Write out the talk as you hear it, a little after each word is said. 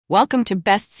Welcome to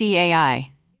Best See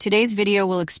AI. Today's video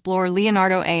will explore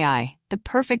Leonardo AI, the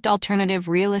perfect alternative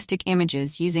realistic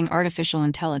images using artificial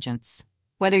intelligence.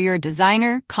 Whether you're a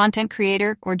designer, content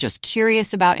creator, or just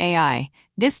curious about AI,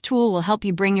 this tool will help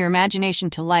you bring your imagination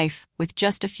to life with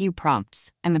just a few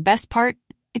prompts. And the best part?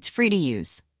 It's free to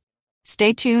use.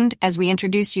 Stay tuned as we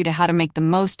introduce you to how to make the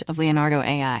most of Leonardo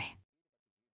AI.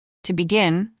 To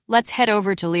begin, let's head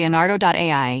over to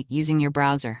leonardo.ai using your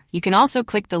browser. You can also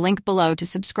click the link below to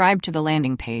subscribe to the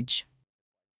landing page.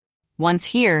 Once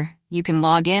here, you can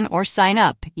log in or sign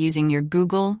up using your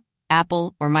Google,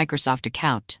 Apple, or Microsoft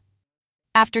account.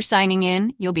 After signing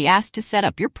in, you'll be asked to set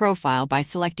up your profile by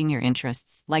selecting your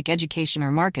interests, like education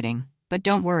or marketing. But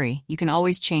don't worry, you can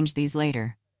always change these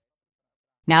later.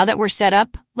 Now that we're set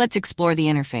up, let's explore the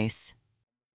interface.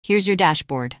 Here's your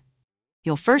dashboard.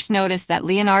 You'll first notice that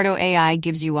Leonardo AI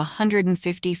gives you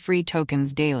 150 free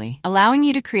tokens daily, allowing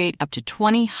you to create up to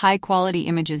 20 high-quality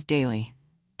images daily.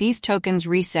 These tokens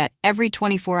reset every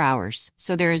 24 hours,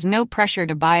 so there is no pressure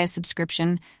to buy a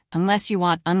subscription unless you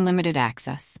want unlimited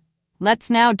access. Let's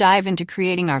now dive into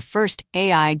creating our first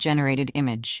AI-generated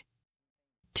image.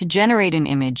 To generate an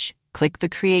image, click the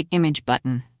Create Image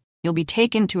button. You'll be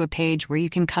taken to a page where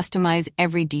you can customize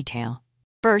every detail.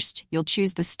 First, you'll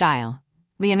choose the style.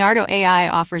 Leonardo AI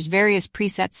offers various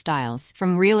preset styles,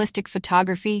 from realistic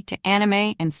photography to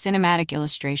anime and cinematic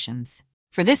illustrations.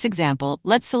 For this example,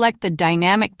 let's select the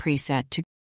dynamic preset.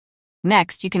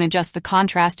 Next, you can adjust the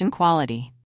contrast and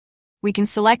quality. We can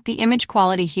select the image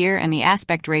quality here and the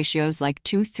aspect ratios like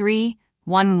 2:3,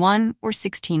 1:1, or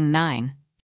 16:9.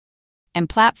 And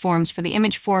platforms for the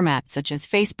image format such as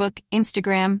Facebook,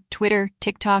 Instagram, Twitter,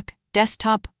 TikTok,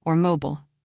 desktop, or mobile.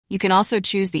 You can also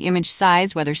choose the image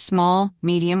size, whether small,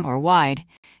 medium, or wide,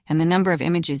 and the number of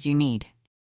images you need.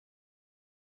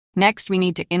 Next, we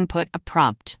need to input a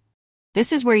prompt.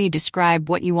 This is where you describe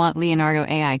what you want Leonardo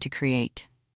AI to create.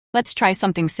 Let's try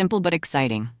something simple but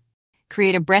exciting.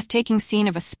 Create a breathtaking scene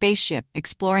of a spaceship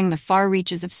exploring the far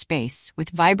reaches of space, with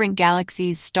vibrant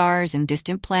galaxies, stars, and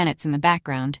distant planets in the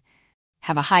background.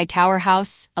 Have a high tower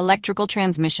house, electrical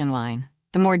transmission line.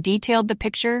 The more detailed the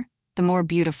picture, the more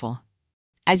beautiful.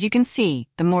 As you can see,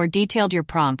 the more detailed your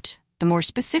prompt, the more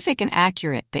specific and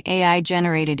accurate the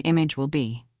AI-generated image will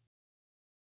be.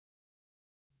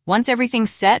 Once everything's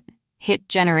set, hit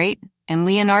Generate, and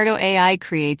Leonardo AI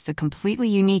creates a completely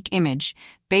unique image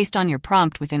based on your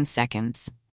prompt within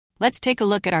seconds. Let's take a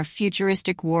look at our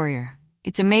futuristic warrior.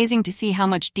 It's amazing to see how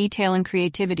much detail and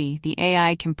creativity the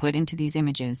AI can put into these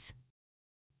images.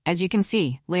 As you can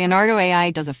see, Leonardo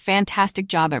AI does a fantastic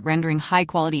job at rendering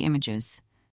high-quality images.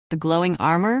 The glowing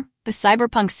armor, the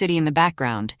cyberpunk city in the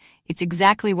background, it's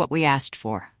exactly what we asked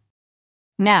for.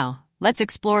 Now, let's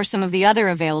explore some of the other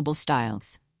available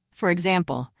styles. For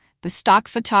example, the stock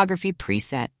photography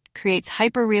preset creates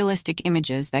hyper-realistic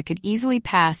images that could easily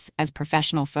pass as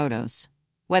professional photos.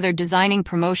 Whether designing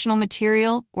promotional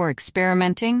material or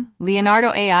experimenting,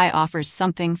 Leonardo AI offers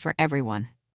something for everyone.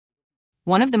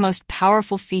 One of the most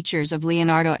powerful features of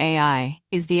Leonardo AI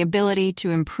is the ability to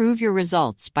improve your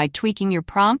results by tweaking your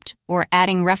prompt or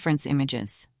adding reference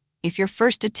images. If your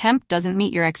first attempt doesn't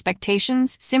meet your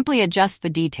expectations, simply adjust the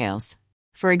details.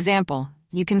 For example,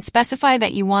 you can specify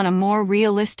that you want a more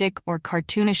realistic or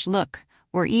cartoonish look,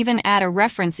 or even add a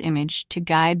reference image to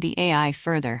guide the AI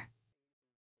further.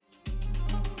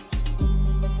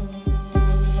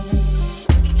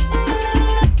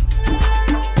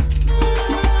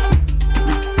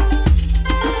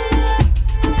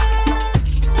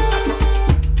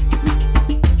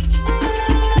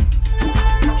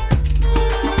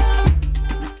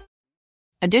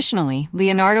 Additionally,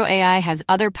 Leonardo AI has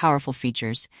other powerful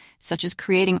features, such as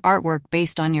creating artwork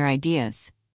based on your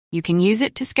ideas. You can use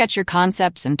it to sketch your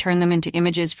concepts and turn them into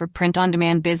images for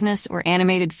print-on-demand business or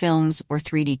animated films or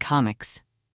 3D comics.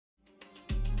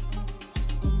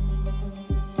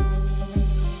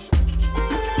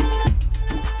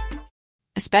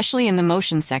 Especially in the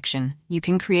motion section, you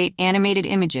can create animated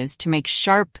images to make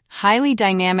sharp, highly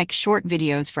dynamic short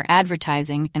videos for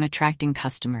advertising and attracting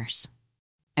customers.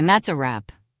 And that's a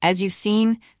wrap. As you've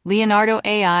seen, Leonardo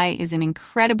AI is an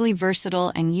incredibly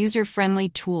versatile and user-friendly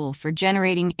tool for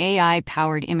generating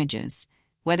AI-powered images,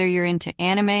 whether you're into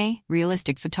anime,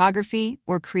 realistic photography,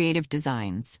 or creative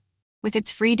designs. With its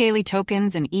free daily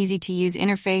tokens and easy-to-use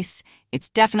interface, it's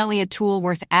definitely a tool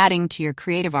worth adding to your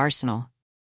creative arsenal.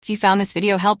 If you found this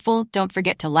video helpful, don't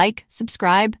forget to like,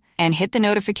 subscribe, and hit the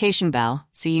notification bell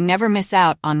so you never miss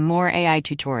out on more AI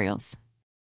tutorials.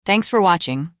 Thanks for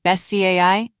watching, Best See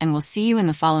AI, and we'll see you in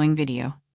the following video.